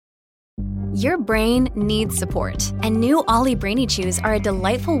Your brain needs support, and new Ollie Brainy Chews are a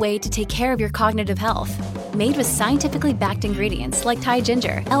delightful way to take care of your cognitive health. Made with scientifically backed ingredients like Thai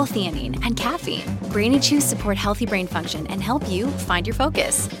ginger, L-theanine, and caffeine, Brainy Chews support healthy brain function and help you find your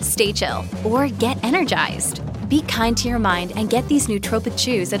focus, stay chill, or get energized. Be kind to your mind and get these nootropic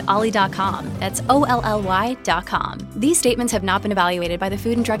chews at ollie.com. That's OLLY.com. These statements have not been evaluated by the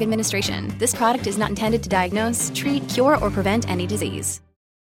Food and Drug Administration. This product is not intended to diagnose, treat, cure, or prevent any disease.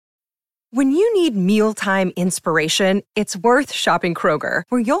 When you need mealtime inspiration, it's worth shopping Kroger,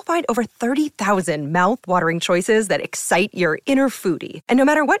 where you'll find over 30,000 mouth-watering choices that excite your inner foodie. And no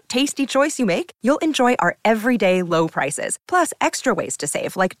matter what tasty choice you make, you'll enjoy our everyday low prices, plus extra ways to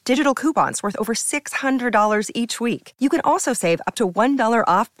save, like digital coupons worth over $600 each week. You can also save up to $1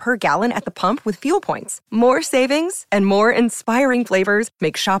 off per gallon at the pump with fuel points. More savings and more inspiring flavors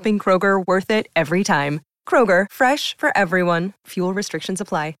make shopping Kroger worth it every time. Kroger, fresh for everyone. Fuel restrictions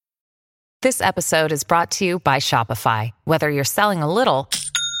apply. This episode is brought to you by Shopify. Whether you're selling a little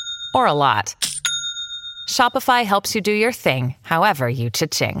or a lot, Shopify helps you do your thing, however you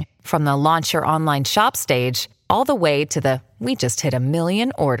cha-ching. From the launch your online shop stage, all the way to the we just hit 1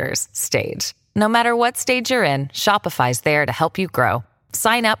 million orders stage. No matter what stage you're in, Shopify's there to help you grow.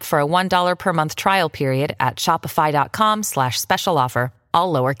 Sign up for a $1 per month trial period at shopify.com/special offer,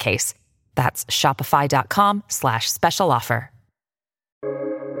 all lowercase. That's shopify.com/special offer.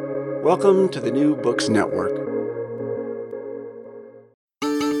 Welcome to the New Books Network.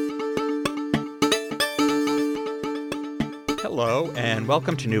 Hello, and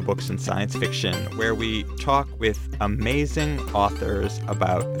welcome to New Books in Science Fiction, where we talk with amazing authors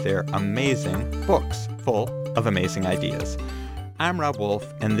about their amazing books full of amazing ideas. I'm Rob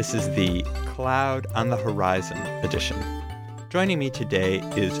Wolf, and this is the Cloud on the Horizon edition. Joining me today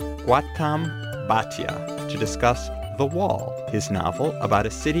is Gautam Bhatia to discuss The Wall, his novel about a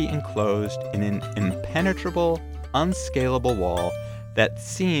city enclosed in an impenetrable, unscalable wall that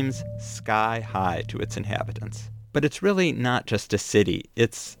seems sky-high to its inhabitants. But it's really not just a city.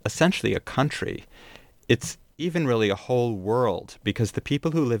 It's essentially a country. It's even really a whole world, because the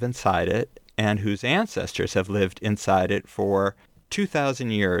people who live inside it and whose ancestors have lived inside it for 2,000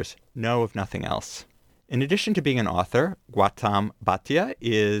 years know of nothing else. In addition to being an author, Gautam Bhatia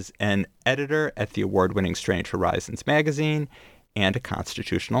is an editor at the award-winning Strange Horizons magazine and a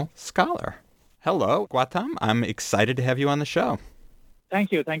constitutional scholar. Hello, Gautam. I'm excited to have you on the show.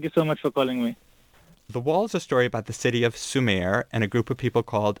 Thank you. Thank you so much for calling me. The Wall is a story about the city of Sumer and a group of people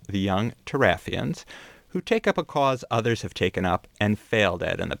called the Young Terraphians, who take up a cause others have taken up and failed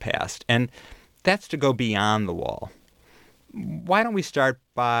at in the past. And that's to go beyond the wall. Why don't we start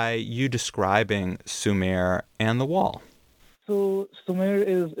by you describing Sumer and the Wall? So Sumer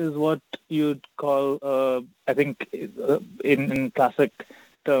is what you'd call, I think, in classic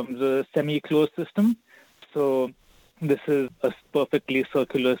terms, a semi-closed system. So this is a perfectly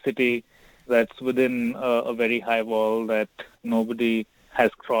circular city that's within a very high wall that nobody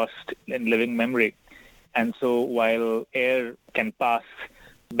has crossed in living memory. And so while air can pass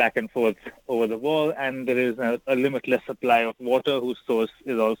back and forth over the wall, and there is a limitless supply of water whose source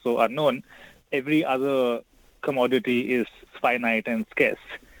is also unknown, every other commodity is finite and scarce.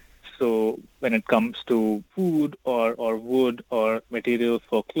 So when it comes to food or wood or materials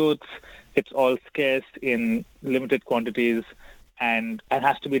for clothes, it's all scarce in limited quantities and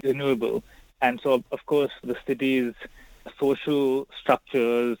has to be renewable. And so, of course, the city's social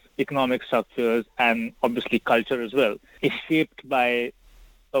structures, economic structures, and obviously culture as well is shaped by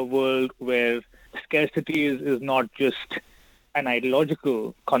a world where scarcity is not just an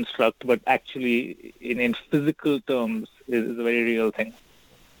ideological construct, but actually in physical terms is a very real thing.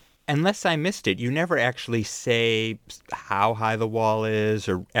 Unless I missed it, you never actually say how high the wall is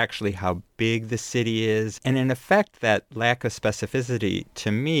or actually how big the city is. And in effect, that lack of specificity,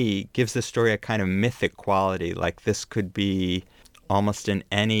 to me, gives the story a kind of mythic quality, like this could be almost in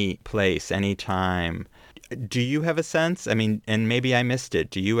any place, any time. Do you have a sense? I mean, and maybe I missed it.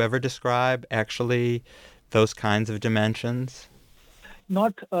 Do you ever describe actually those kinds of dimensions?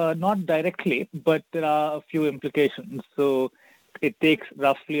 Not directly, but there are a few implications. So it takes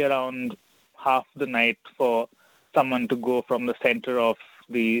roughly around half the night for someone to go from the center of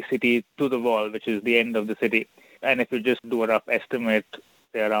the city to the wall, which is the end of the city. And if you just do a rough estimate,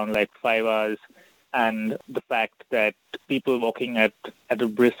 say around like 5 hours, and the fact that people walking at a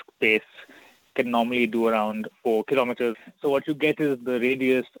brisk pace can normally do around 4 kilometers. So what you get is the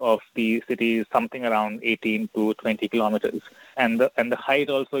radius of the city is something around 18 to 20 kilometers. And the height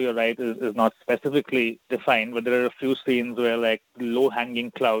also, you're right, is not specifically defined, but there are a few scenes where like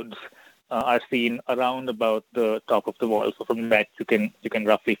low-hanging clouds are seen around about the top of the wall. So from that, you can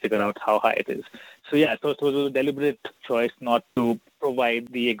roughly figure out how high it is. So yeah, so it was a deliberate choice not to provide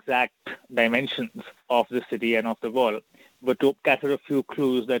the exact dimensions of the city and of the wall, but to capture a few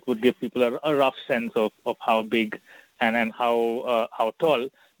clues that would give people a rough sense of how big and how tall,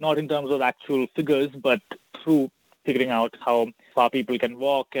 not in terms of actual figures, but through figuring out how far people can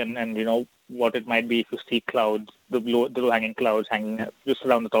walk and what it might be if you see clouds, the low-hanging clouds hanging just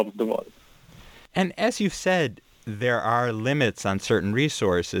around the top of the wall. And as you've said, there are limits on certain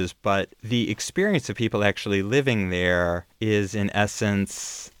resources, but the experience of people actually living there is, in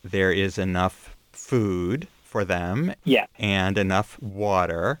essence, there is enough food for them and enough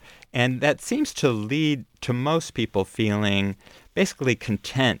water. And that seems to lead to most people feeling basically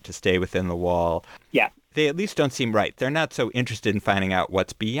content to stay within the wall. Yeah. They at least don't seem right. They're not so interested in finding out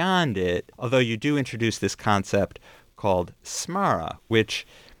what's beyond it, although you do introduce this concept called smara, which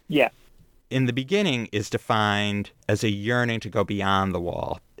in the beginning is defined as a yearning to go beyond the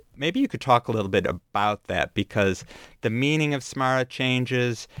wall. Maybe you could talk a little bit about that, because the meaning of smara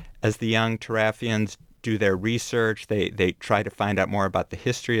changes as the young Tarafians do their research. They try to find out more about the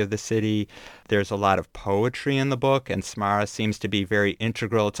history of the city. There's a lot of poetry in the book, and smara seems to be very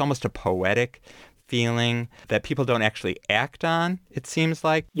integral. It's almost a poetic feeling that people don't actually act on, it seems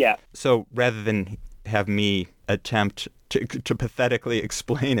like. Yeah. So rather than have me attempt to pathetically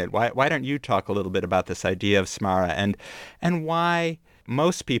explain it, why don't you talk a little bit about this idea of smara and why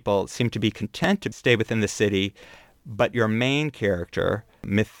most people seem to be content to stay within the city, but your main character,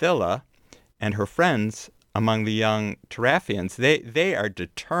 Mithila, and her friends among the young Tarafians, they are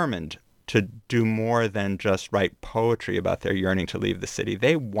determined to do more than just write poetry about their yearning to leave the city.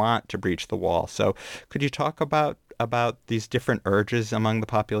 They want to breach the wall. So could you talk about these different urges among the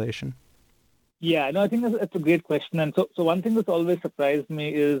population? Yeah, no, I think that's a great question. And so one thing that's always surprised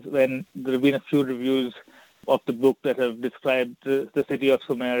me is when there have been a few reviews of the book that have described the city of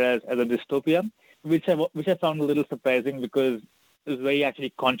Sumer as a dystopia, which I found a little surprising, because it was very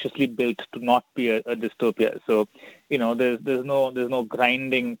actually consciously built to not be a dystopia. So, there's no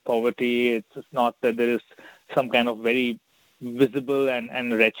grinding poverty. It's not that there is some kind of very visible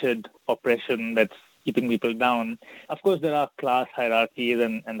and wretched oppression that's keeping people down. Of course, there are class hierarchies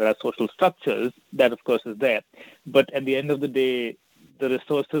and there are social structures. That, of course, is there. But at the end of the day, the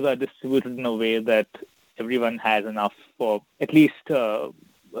resources are distributed in a way that everyone has enough for at least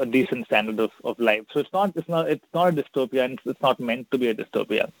a decent standard of life. So it's not a dystopia, and it's not meant to be a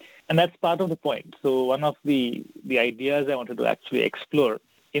dystopia. And that's part of the point. So one of the ideas I wanted to actually explore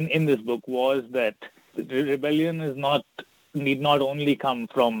in this book was that the rebellion need not only come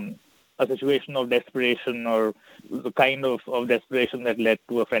from a situation of desperation or the kind of desperation that led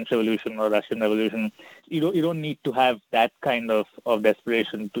to a French Revolution or Russian Revolution. You don't need to have that kind of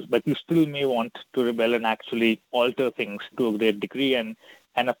desperation, but you still may want to rebel and actually alter things to a great degree. And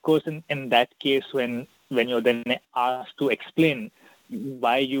of course, in that case, when you're then asked to explain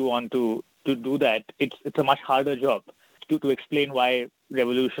why you want to do that, it's a much harder job to explain why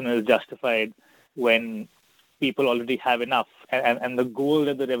revolution is justified when people already have enough. And the goal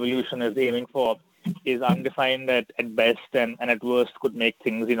that the revolution is aiming for is undefined at best, and at worst could make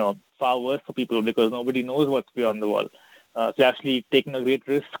things, far worse for people, because nobody knows what's beyond the wall. So actually taking a great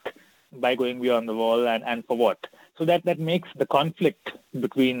risk by going beyond the wall, and for what? So that makes the conflict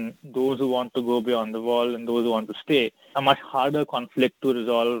between those who want to go beyond the wall and those who want to stay a much harder conflict to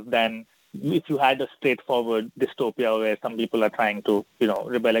resolve than if you had a straightforward dystopia where some people are trying to,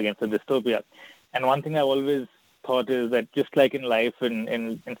 rebel against a dystopia. And one thing I've always thought is that just like in life,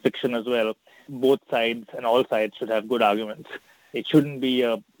 in fiction as well, both sides and all sides should have good arguments. It shouldn't be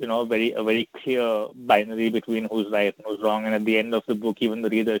a very clear binary between who's right and who's wrong. And at the end of the book, even the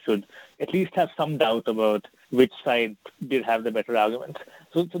reader should at least have some doubt about which side did have the better arguments.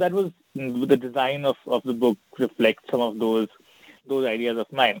 So that was the design of the book reflects some of those ideas of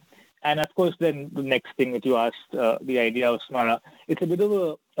mine. And of course, then the next thing that you asked, the idea of smara, it's a bit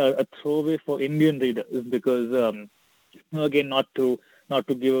of a throwaway for Indian readers, because again, not to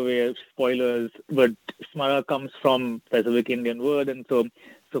give away spoilers, but smara comes from Pacific Indian word, and so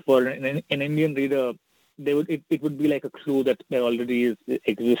for an Indian reader, it would be like a clue that there already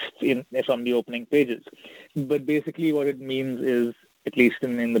exists from the opening pages. But basically, what it means is, at least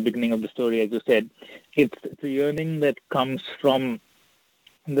in the beginning of the story, as you said, it's a yearning that comes from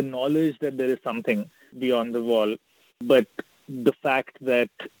the knowledge that there is something beyond the wall, but the fact that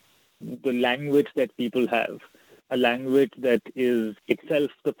the language that people have, a language that is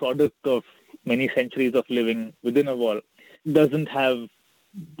itself the product of many centuries of living within a wall, doesn't have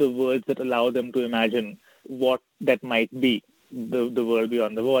the words that allow them to imagine what that might be. the world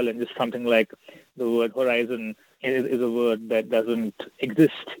beyond the wall, and just something like the word horizon is a word that doesn't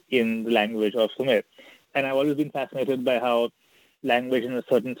exist in the language of Sumer. And I've always been fascinated by how language, in a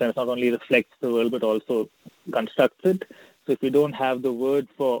certain sense, not only reflects the world, but also constructs it. So if you don't have the word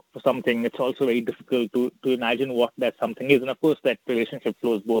for something, it's also very difficult to imagine what that something is. And of course, that relationship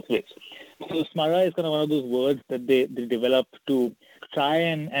flows both ways. So Smara is kind of one of those words that they develop to try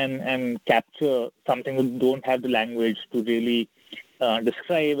and capture something that don't have the language to really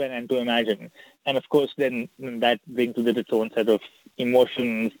describe and to imagine. And of course, then that brings with it its own set of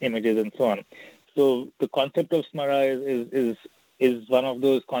emotions, images, and so on. So the concept of Smara is one of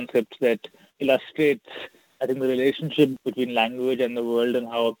those concepts that illustrates, I think, the relationship between language and the world, and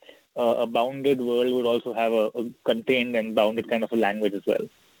how a bounded world would also have a contained and bounded kind of a language as well.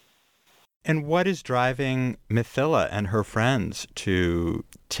 And what is driving Mithila and her friends to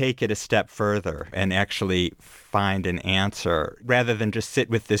take it a step further and actually find an answer, rather than just sit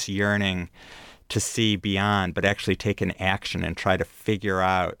with this yearning to see beyond, but actually take an action and try to figure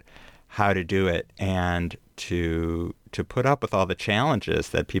out how to do it, and to put up with all the challenges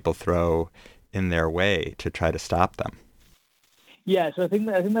that people throw in their way to try to stop them? Yeah, so I think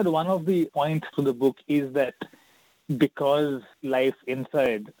that one of the points to the book is that because life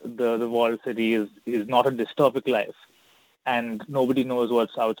inside the walled city is not a dystopic life, and nobody knows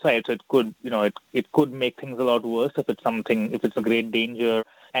what's outside, so it could it could make things a lot worse if it's a great danger,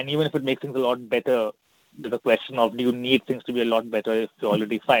 and even if it makes things a lot better, there's a question of, do you need things to be a lot better if you're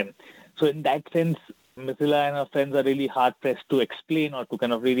already fine? So in that sense, Mithila and her friends are really hard-pressed to explain or to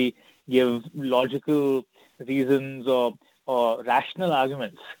kind of really give logical reasons or rational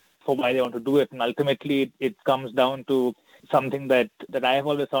arguments for why they want to do it. And ultimately, it comes down to something that I have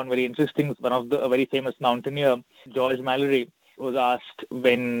always found very interesting. A very famous mountaineer, George Mallory, was asked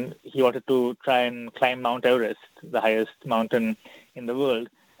when he wanted to try and climb Mount Everest, the highest mountain in the world.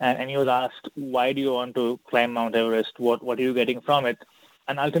 And he was asked, why do you want to climb Mount Everest? What are you getting from it?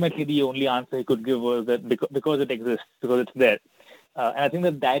 And ultimately, the only answer he could give was that because it exists, because it's there. And I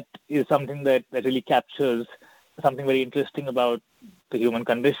think that is something that really captures something very interesting about the human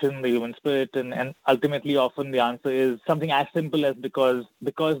condition, the human spirit, and ultimately often the answer is something as simple as because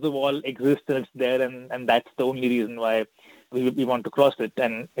the wall exists and it's there, and that's the only reason why we want to cross it.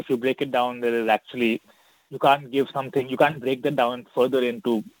 And if you break it down, there is actually, you can't break that down further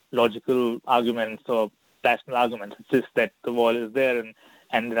into logical arguments or rational arguments. It's just that the wall is there,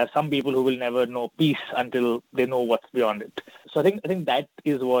 and there are some people who will never know peace until they know what's beyond it. So I think that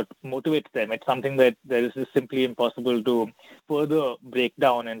is what motivates them. It's something that is just simply impossible to further break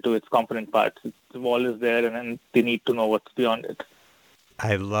down into its component parts. The wall is there, and they need to know what's beyond it.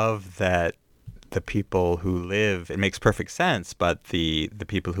 I love that the people who live, it makes perfect sense, but the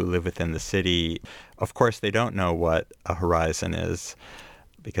people who live within the city, of course, they don't know what a horizon is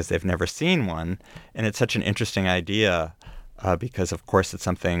because they've never seen one. And it's such an interesting idea because, of course, it's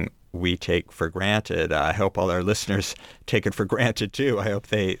something we take for granted. I hope all our listeners take it for granted, too. I hope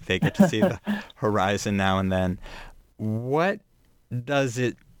they get to see the horizon now and then. What does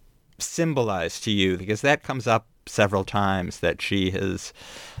it symbolize to you? Because that comes up several times, that she is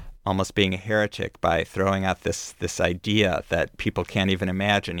almost being a heretic by throwing out this idea that people can't even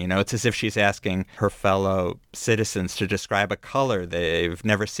imagine. It's as if she's asking her fellow citizens to describe a color they've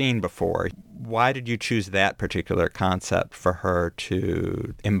never seen before. Why did you choose that particular concept for her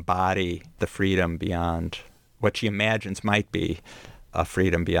to embody the freedom beyond what she imagines might be a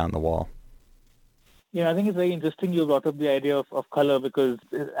freedom beyond the wall? Yeah, I think it's very interesting you brought up the idea of color, because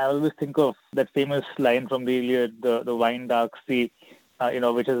I always think of that famous line from the Iliad, the wine dark sea,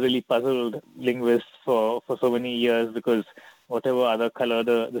 which has really puzzled linguists for so many years, because whatever other color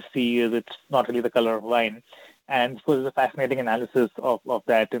the sea is, it's not really the color of wine. And of course, there's a fascinating analysis of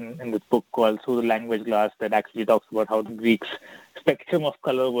that in this book called Through the Language Glass that actually talks about how the Greeks' spectrum of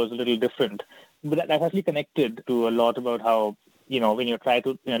color was a little different. But that's actually connected to a lot about how, when you try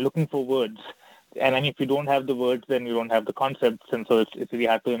to, looking for words, and if you don't have the words, then you don't have the concepts, and so it's really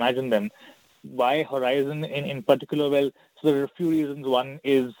hard to imagine them. Why horizon in particular? Well, so there are a few reasons.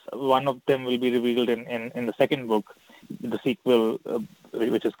 One of them will be revealed in the second book, the sequel,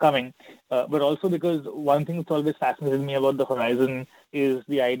 which is coming. But also because one thing that's always fascinated me about the horizon is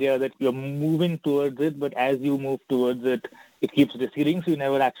the idea that you're moving towards it, but as you move towards it, it keeps receding, so you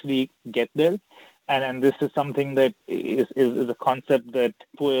never actually get there. And this is something that is a concept that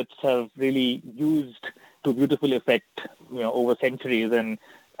poets have really used to beautiful effect, over centuries. And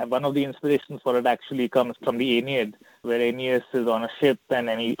one of the inspirations for it actually comes from the Aeneid, where Aeneas is on a ship and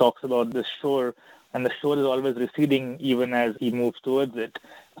he talks about the shore, and the shore is always receding even as he moves towards it.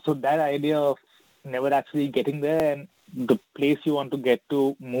 So that idea of never actually getting there, and the place you want to get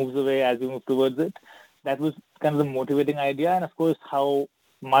to moves away as you move towards it. That was kind of the motivating idea. And of course, how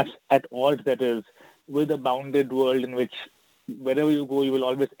much at odds that is with a bounded world in which wherever you go, you will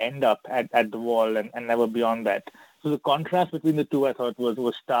always end up at the wall and never beyond that. So the contrast between the two, I thought,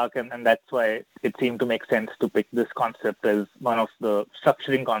 was stark, and that's why it seemed to make sense to pick this concept as one of the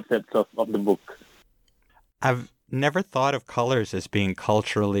structuring concepts of the book. I've never thought of colors as being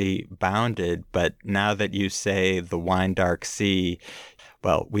culturally bounded, but now that you say the wine dark sea,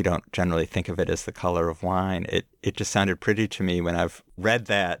 well, we don't generally think of it as the color of wine. It just sounded pretty to me when I've read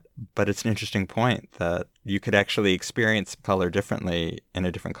that, but it's an interesting point that you could actually experience color differently in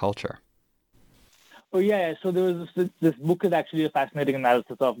a different culture. Oh, yeah. So there was this book is actually a fascinating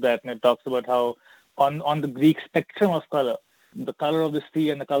analysis of that, and it talks about how on the Greek spectrum of color, the color of the sea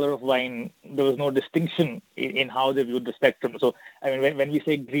and the color of wine, there was no distinction in how they viewed the spectrum. So, I mean, when we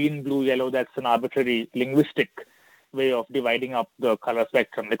say green, blue, yellow, that's an arbitrary linguistic way of dividing up the color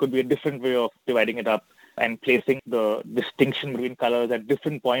spectrum. There could be a different way of dividing it up and placing the distinction between colors at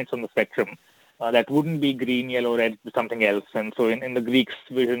different points on the spectrum. That wouldn't be green, yellow, red, something else. And so in the Greeks'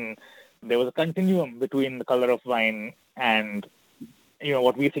 vision, there was a continuum between the color of wine and,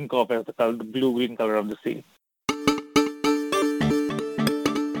 what we think of as the blue-green color of the sea.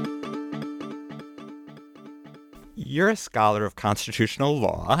 You're a scholar of constitutional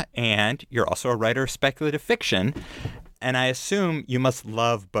law, and you're also a writer of speculative fiction. And I assume you must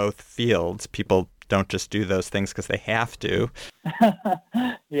love both fields. People don't just do those things because they have to.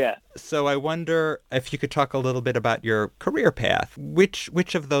 Yeah. So I wonder if you could talk a little bit about your career path. Which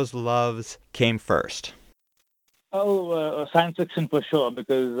of those loves came first? Science fiction for sure.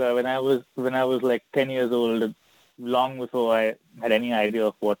 Because when I was like 10 years old, long before I had any idea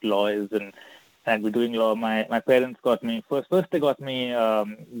of what law is and I'd be doing law, my parents got me first. They got me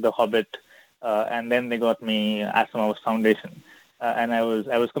The Hobbit, and then they got me Asimov's Foundation. And I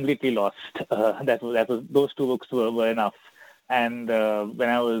was completely lost. That was those two books were enough. And when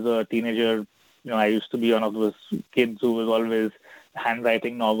I was a teenager, I used to be one of those kids who was always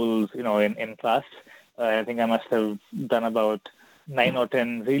handwriting novels, in class. I think I must have done about 9 or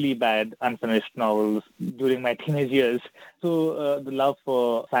 10 really bad unfinished novels during my teenage years. So the love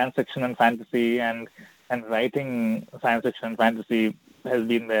for science fiction and fantasy and writing science fiction and fantasy has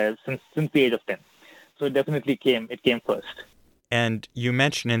been there since the age of 10. So it came first. And you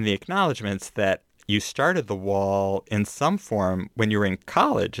mentioned in the acknowledgments that you started The Wall in some form when you were in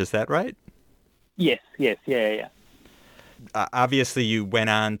college. Is that right? Yes, yeah. Obviously, you went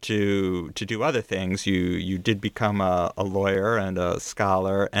on to do other things. You did become a lawyer and a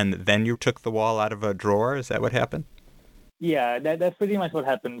scholar, and then you took The Wall out of a drawer. Is that what happened? Yeah, that's pretty much what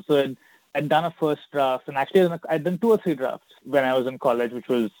happened. So I'd done a first draft, and actually I'd done 2 or 3 drafts when I was in college, which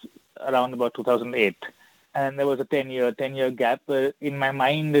was around about 2008. And there was a 10-year gap. In my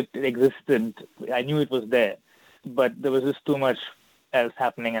mind, it existed. I knew it was there, but there was just too much else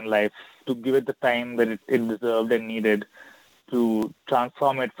happening in life to give it the time that it deserved and needed to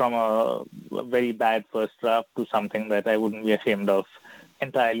transform it from a very bad first draft to something that I wouldn't be ashamed of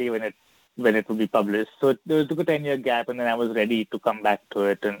entirely when it would be published. So there took a 10-year gap, and then I was ready to come back to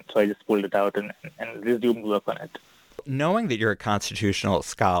it, and so I just pulled it out and resumed work on it. Knowing that you're a constitutional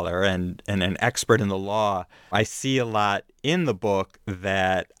scholar and an expert in the law, I see a lot in the book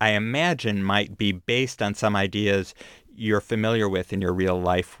that I imagine might be based on some ideas you're familiar with in your real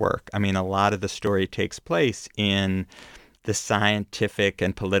life work. I mean, a lot of the story takes place in the scientific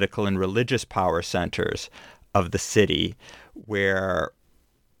and political and religious power centers of the city, where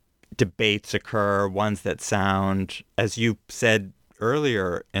debates occur, ones that sound, as you said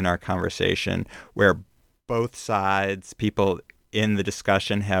earlier in our conversation, where both sides, people in the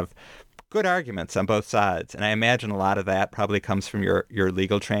discussion have good arguments on both sides. And I imagine a lot of that probably comes from your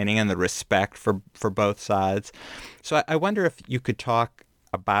legal training and the respect for both sides. So I wonder if you could talk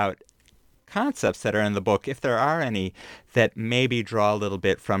about concepts that are in the book, if there are any, that maybe draw a little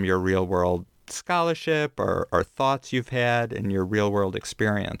bit from your real-world scholarship or thoughts you've had in your real-world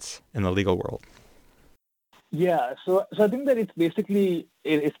experience in the legal world. Yeah, so I think that it's basically,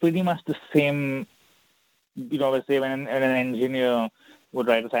 it's pretty much the same. Let's say when an engineer would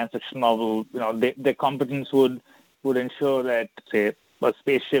write a science fiction novel, their competence would ensure that, say, a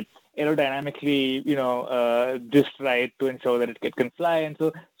spaceship aerodynamically, just right to ensure that it can fly. And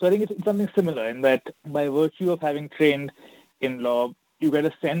so I think it's something similar in that by virtue of having trained in law, you get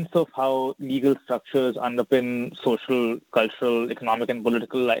a sense of how legal structures underpin social, cultural, economic, and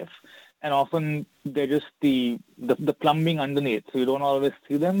political life. And often they're just the plumbing underneath. So you don't always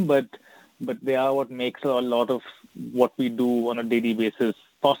see them, but they are what makes a lot of what we do on a daily basis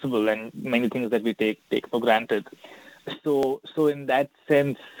possible, and many things that we take for granted. So in that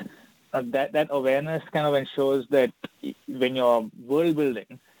sense, that awareness kind of ensures that when you're world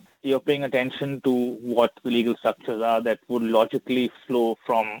building, you're paying attention to what the legal structures are that would logically flow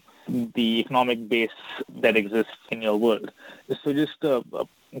from the economic base that exists in your world. So just a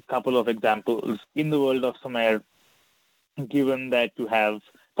couple of examples. In the world of Sumer, given that you have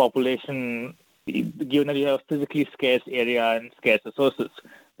population, given that you have a physically scarce area and scarce resources,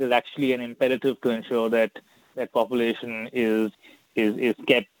 there's actually an imperative to ensure that that population is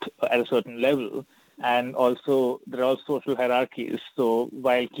kept at a certain level. And also, there are social hierarchies. So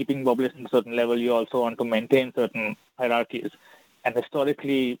while keeping population at a certain level, you also want to maintain certain hierarchies. And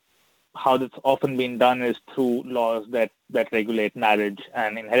historically, how that's often been done is through laws that regulate marriage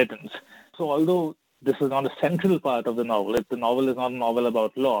and inheritance. So although this is not a central part of the novel is not a novel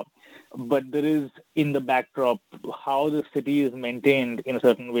about law, but there is in the backdrop how the city is maintained in a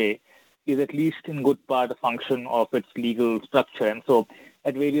certain way is at least in good part a function of its legal structure. And so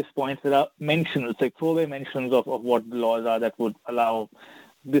at various points there are mentions, like throwaway mentions of what the laws are that would allow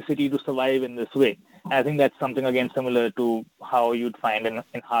the city to survive in this way. And I think that's something, again, similar to how you'd find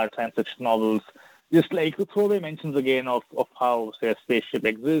in hard science fiction novels, just like the throwaway mentions again of how, say, a spaceship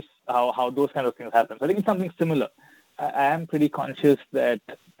exists, how those kind of things happen. So I think it's something similar. I am pretty conscious that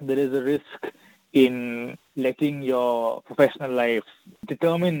there is a risk in letting your professional life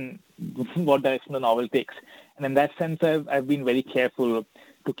determine what direction the novel takes. And in that sense, I've been very careful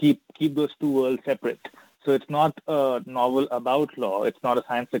to keep those two worlds separate. So it's not a novel about law. It's not a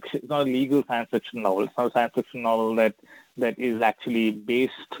science fiction. It's not a legal science fiction novel. It's not a science fiction novel that is actually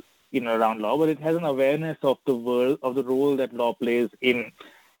based in around law, but it has an awareness of the world, of the role that law plays in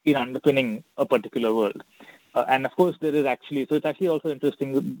underpinning a particular world. And of course, there is actually, so it's actually also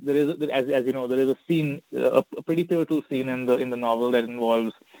interesting. There is, as you know, there is a scene, a pretty pivotal scene in the novel that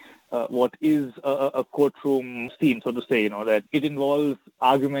involves what is a courtroom scene, so to say. That it involves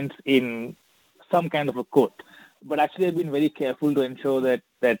arguments in some kind of a court. But actually, I've been very careful to ensure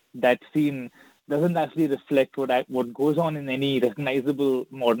that scene doesn't actually reflect what goes on in any recognizable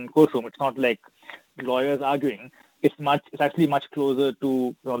modern courtroom. It's not like lawyers arguing. It's actually much closer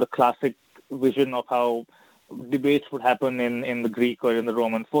to the classic vision of how debates would happen in the Greek or in the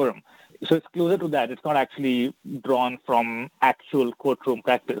Roman Forum. So it's closer to that. It's not actually drawn from actual courtroom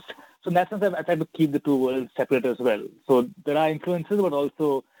practice. So in that sense, I've tried to keep the two worlds separate as well. So there are influences, but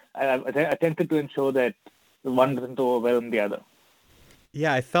also I've attempted to ensure that one doesn't overwhelm the other.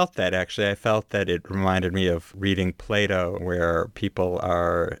 Yeah, I felt that, actually. I felt that it reminded me of reading Plato, where people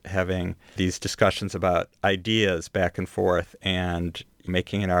are having these discussions about ideas back and forth and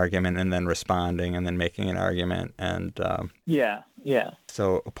making an argument and then responding and then making an argument. And yeah.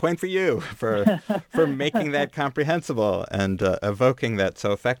 So a point for you for making that comprehensible and evoking that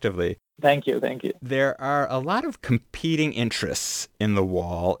so effectively. Thank you. There are a lot of competing interests in the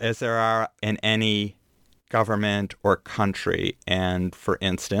wall, as there are in any government or country. And for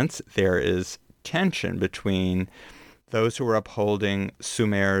instance, there is tension between those who are upholding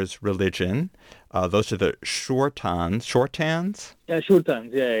Sumer's religion. Those are the Shortans. Yeah,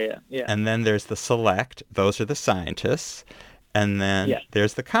 Shortans. Yeah. And then there's the Select. Those are the scientists. And then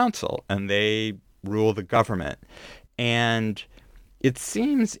there's the Council, and they rule the government. And it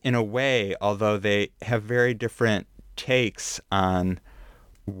seems, in a way, although they have very different takes on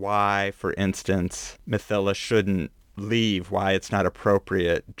why, for instance, Mithila shouldn't leave, why it's not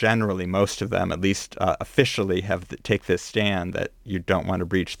appropriate. Generally, most of them, at least officially, take this stand that you don't want to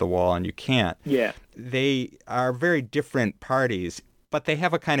breach the wall and you can't. Yeah. They are very different parties, but they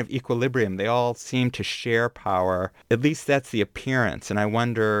have a kind of equilibrium. They all seem to share power. At least that's the appearance. And I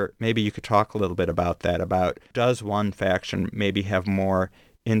wonder, maybe you could talk a little bit about that, about does one faction maybe have more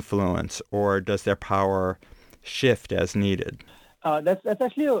influence, or does their power shift as needed? That's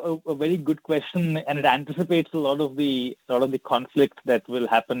actually a very good question, and it anticipates a lot of the conflict that will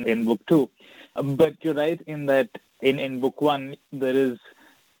happen in book 2. But you're right in that in book 1 there is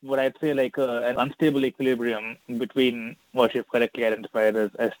what I'd say like an unstable equilibrium between what you've correctly identified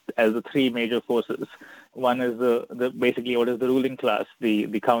as the three major forces. One is the basically what is the ruling class, the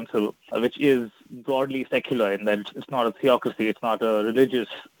council, which is broadly secular in that it's not a theocracy, it's not a religious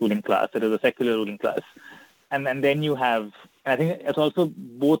ruling class, it is a secular ruling class. And then you have, I think it's also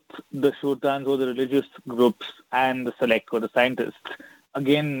both the Shortans or the religious groups and the Select or the scientists,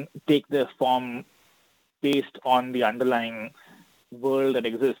 again, take their form based on the underlying world that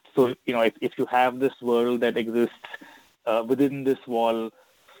exists. So, if you have this world that exists within this wall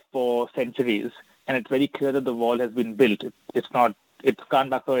for centuries, and it's very clear that the wall has been built. It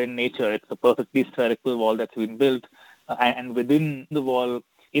can't occur in nature. It's a perfectly spherical wall that's been built. And within the wall,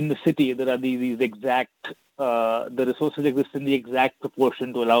 in the city, there are these exact, the resources exist in the exact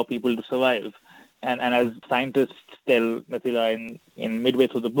proportion to allow people to survive. And as scientists tell Mithila in midway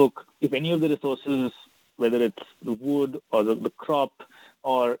through the book, if any of the resources, whether it's the wood or the crop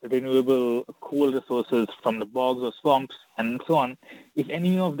or renewable coal resources from the bogs or swamps and so on, if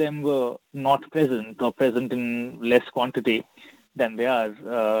any of them were not present or present in less quantity than they are,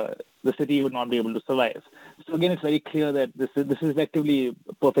 the city would not be able to survive. So again, it's very clear that this is effectively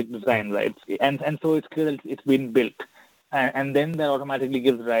perfect design, right? And so it's clear that it's been built. And then that automatically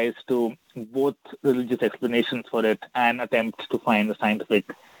gives rise to both religious explanations for it and attempts to find a scientific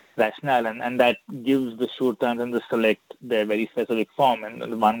rationale. And that gives the Shurtans and the Select their very specific form.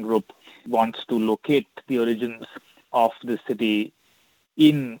 And one group wants to locate the origins of the city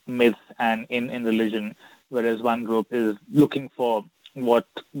in myth and in religion, whereas one group is looking for what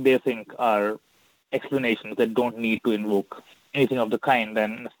they think are explanations that don't need to invoke anything of the kind.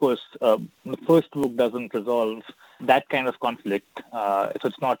 And of course, the first book doesn't resolve that kind of conflict. So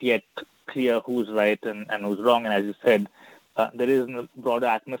it's not yet clear who's right and who's wrong. And as you said, there is a broader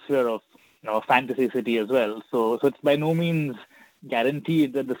atmosphere of a fantasy city as well. So it's by no means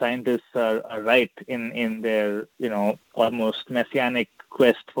guaranteed that the scientists are right in their almost messianic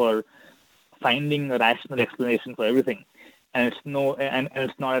quest for finding a rational explanation for everything. And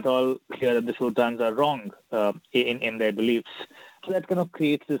it's not at all clear that the Shurtans are wrong in their beliefs. So that kind of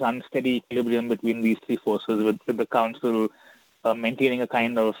creates this unsteady equilibrium between these three forces, with the council maintaining a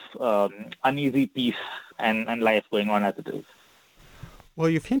kind of uneasy peace and life going on as it is. Well,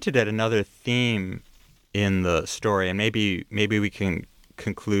 you've hinted at another theme in the story, and maybe we can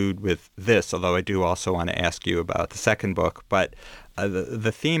conclude with this, although I do also want to ask you about the second book. But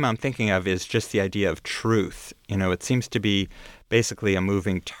the theme I'm thinking of is just the idea of truth. It seems to be basically a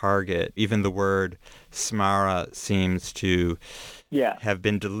moving target. Even the word Smara seems to have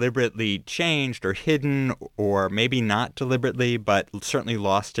been deliberately changed or hidden, or maybe not deliberately, but certainly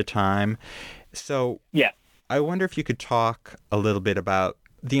lost to time. So I wonder if you could talk a little bit about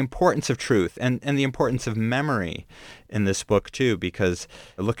the importance of truth and the importance of memory in this book, too, because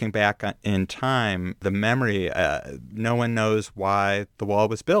looking back in time, the memory, no one knows why the wall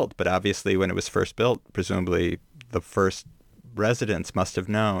was built. But obviously, when it was first built, presumably the first residents must have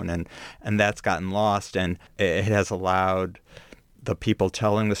known, and that's gotten lost. And it has allowed the people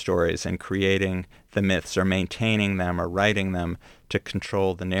telling the stories and creating the myths or maintaining them or writing them to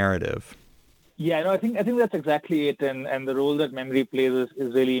control the narrative. Yeah, no, I think that's exactly it, and the role that memory plays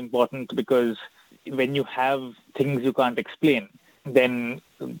is really important, because when you have things you can't explain, then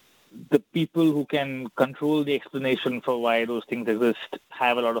the people who can control the explanation for why those things exist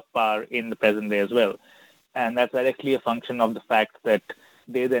have a lot of power in the present day as well. And that's directly a function of the fact that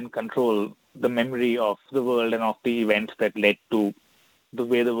they then control the memory of the world and of the events that led to the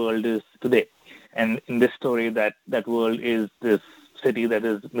way the world is today. And in this story, that world is this city that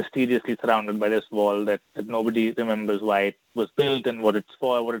is mysteriously surrounded by this wall that nobody remembers why it was built and what it's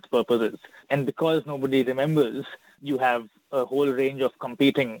for, what its purpose is. And because nobody remembers, you have a whole range of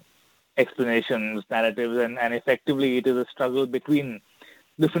competing explanations, narratives, and effectively it is a struggle between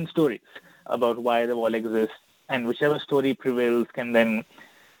different stories about why the wall exists. And whichever story prevails can then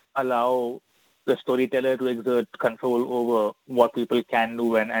allow the storyteller to exert control over what people can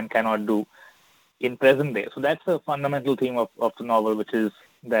do and cannot do in present day. So that's a fundamental theme of the novel, which is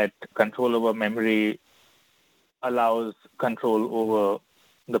that control over memory allows control over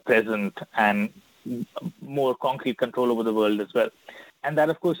the present and more concrete control over the world as well. And that,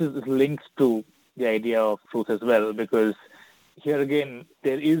 of course, is linked to the idea of truth as well, because here again,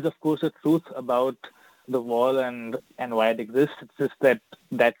 there is, of course, a truth about the wall and why it exists. It's just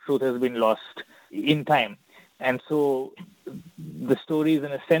that truth has been lost in time. And so the story is,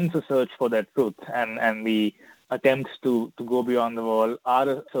 in a sense, a search for that truth. And the attempts to go beyond the wall are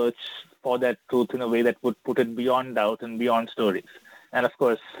a search for that truth in a way that would put it beyond doubt and beyond stories. And, of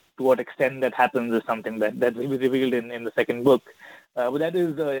course, to what extent that happens is something that will be revealed in the second book. But that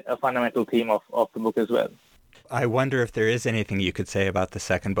is a fundamental theme of the book as well. I wonder if there is anything you could say about the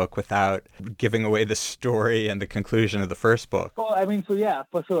second book without giving away the story and the conclusion of the first book. Oh, I mean, so yeah,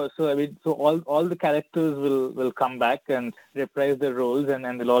 for sure. So all the characters will come back and reprise their roles, and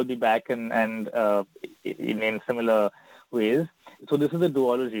they'll all be back and in similar ways. So this is a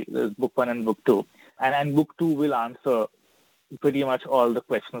duology. There's book 1 and book 2, and book 2 will answer pretty much all the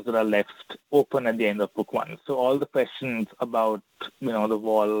questions that are left open at the end of book 1. So all the questions about the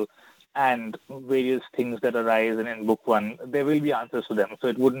wall and various things that arise in book 1, there will be answers to them. So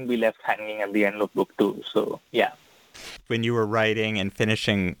it wouldn't be left hanging at the end of book 2. So, yeah. When you were writing and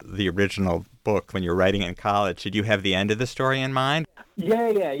finishing the original book, when you were writing in college, did you have the end of the story in mind?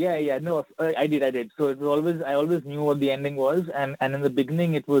 Yeah. No, I did. So I always knew what the ending was, and in the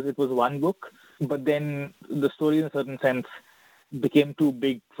beginning it was one book, but then the story in a certain sense became too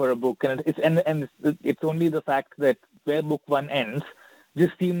big for a book, and it's only the fact that where book one ends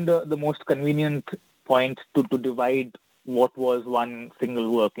just seemed the most convenient point to divide what was one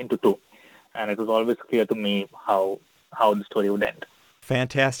single work into two, and it was always clear to me how the story would end.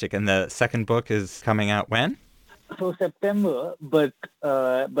 Fantastic. And the second book is coming out when? So September, but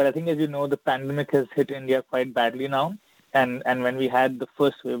I think, as you know, the pandemic has hit India quite badly now, and when we had the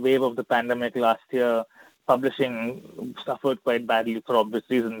first wave of the pandemic last year, publishing suffered quite badly for obvious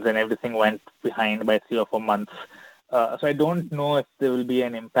reasons, and everything went behind by 3 or 4 months. So I don't know if there will be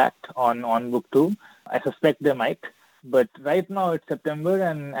an impact on book two. I suspect there might, but right now it's September,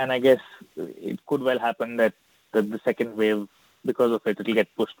 and I guess it could well happen that the second wave, because of it'll get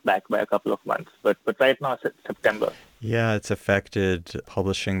pushed back by a couple of months. But right now it's September. Yeah, it's affected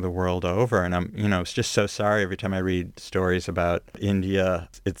publishing the world over. And I'm just so sorry every time I read stories about India.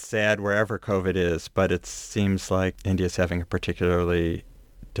 It's sad wherever COVID is, but it seems like India's having a particularly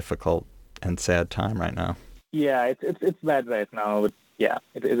difficult and sad time right now. Yeah, it's bad right now. But yeah,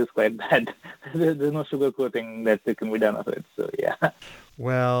 it is quite bad. There's no sugarcoating that can be done of it. So yeah.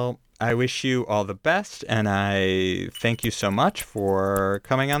 Well, I wish you all the best, and I thank you so much for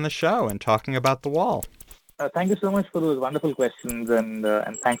coming on the show and talking about The Wall. Thank you so much for those wonderful questions, and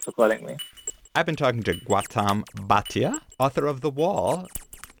thanks for calling me. I've been talking to Gautam Bhatia, author of The Wall,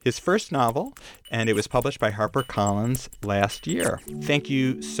 his first novel, and it was published by HarperCollins last year. Thank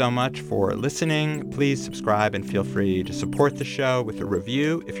you so much for listening. Please subscribe and feel free to support the show with a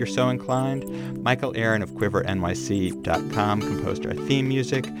review if you're so inclined. Michael Aaron of QuiverNYC.com composed our theme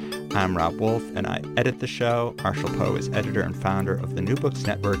music. I'm Rob Wolf, and I edit the show. Marshall Poe is editor and founder of the New Books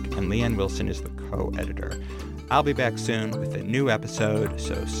Network, and Leanne Wilson is the co-editor. I'll be back soon with a new episode,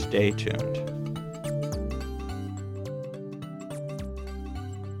 so stay tuned.